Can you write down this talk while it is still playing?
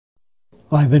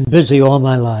Well, I've been busy all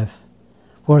my life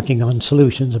working on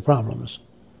solutions to problems.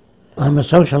 I'm a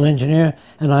social engineer,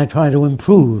 and I try to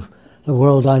improve the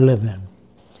world I live in.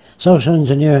 Social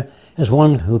engineer is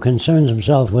one who concerns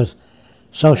himself with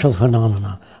social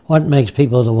phenomena. What makes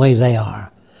people the way they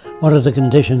are? What are the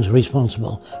conditions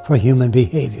responsible for human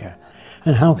behavior?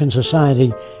 And how can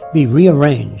society be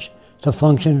rearranged to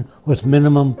function with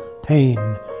minimum pain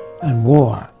and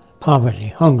war, poverty,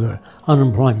 hunger,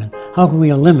 unemployment? How can we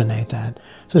eliminate that?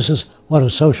 This is what a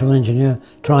social engineer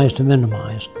tries to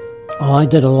minimize. Oh, I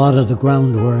did a lot of the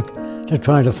groundwork to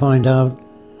try to find out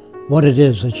what it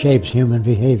is that shapes human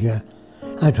behavior.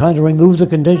 I try to remove the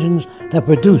conditions that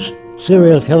produce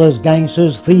serial killers,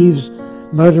 gangsters, thieves,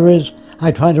 murderers.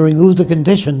 I try to remove the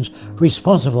conditions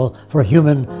responsible for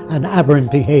human and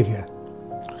aberrant behavior.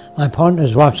 My partner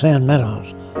is Roxanne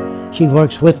Meadows. She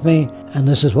works with me, and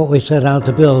this is what we set out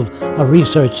to build, a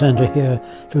research center here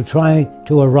to try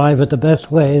to arrive at the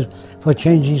best ways for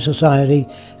changing society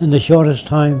in the shortest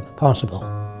time possible.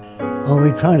 Well,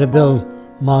 we try to build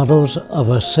models of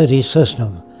a city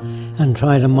system and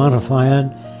try to modify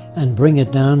it and bring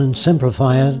it down and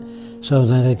simplify it so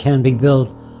that it can be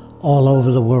built all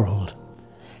over the world.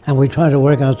 And we try to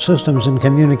work out systems in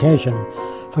communication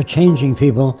for changing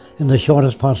people in the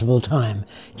shortest possible time,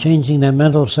 changing their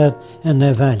mental set and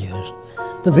their values.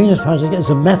 The Venus Project is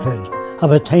a method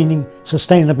of attaining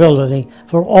sustainability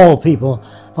for all people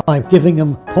by giving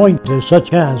them pointers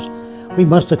such as: we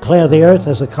must declare the earth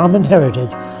as a common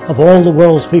heritage of all the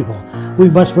world's people. We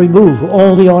must remove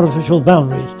all the artificial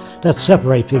boundaries that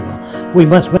separate people. We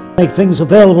must make things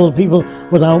available to people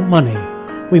without money.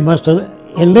 We must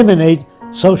eliminate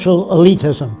social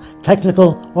elitism,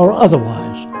 technical or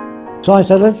otherwise. So I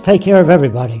said, let's take care of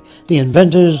everybody, the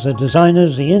inventors, the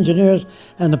designers, the engineers,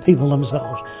 and the people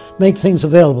themselves. Make things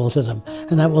available to them,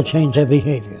 and that will change their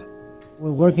behavior.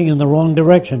 We're working in the wrong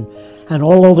direction, and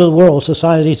all over the world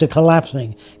societies are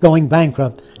collapsing, going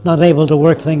bankrupt, not able to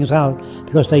work things out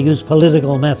because they use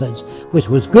political methods, which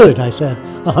was good, I said,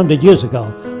 100 years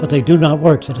ago, but they do not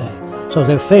work today. So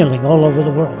they're failing all over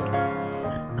the world.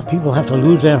 People have to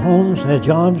lose their homes, their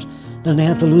jobs, then they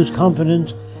have to lose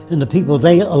confidence in the people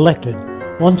they elected.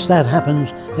 Once that happens,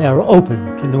 they are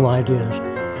open to new ideas.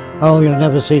 Oh, you'll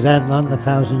never see that, not in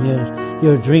 1,000 years.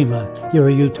 You're a dreamer, you're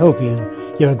a utopian,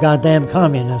 you're a goddamn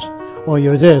communist, or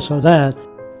you're this or that.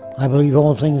 I believe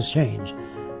all things change.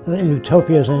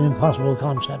 Utopia is an impossible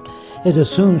concept. It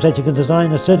assumes that you can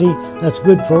design a city that's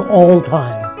good for all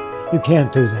time. You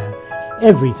can't do that.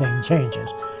 Everything changes.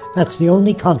 That's the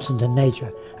only constant in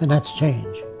nature, and that's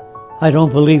change. I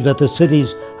don't believe that the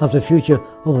cities of the future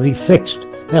will be fixed.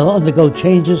 They'll undergo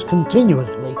changes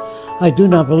continuously. I do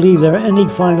not believe there are any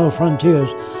final frontiers.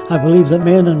 I believe that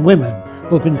men and women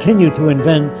will continue to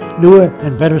invent newer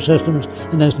and better systems,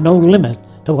 and there's no limit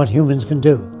to what humans can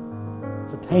do.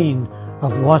 The pain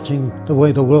of watching the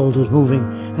way the world is moving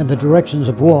and the directions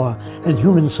of war and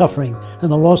human suffering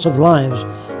and the loss of lives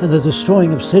and the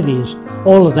destroying of cities,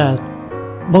 all of that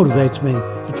motivates me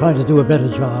to try to do a better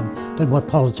job than what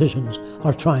politicians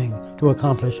are trying to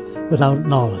accomplish without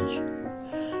knowledge.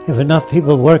 If enough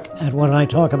people work at what I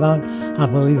talk about, I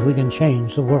believe we can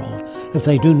change the world. If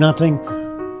they do nothing,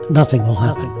 nothing will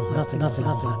happen. Nothing will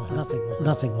happen. Nothing will happen.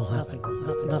 Nothing will happen.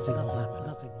 Nothing will happen.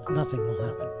 Nothing will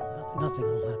happen. Nothing will happen. Nothing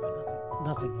will happen.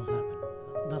 Nothing will happen.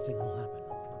 Nothing will happen.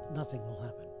 Nothing will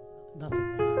happen.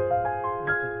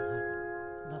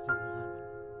 Nothing will happen.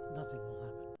 Nothing will happen.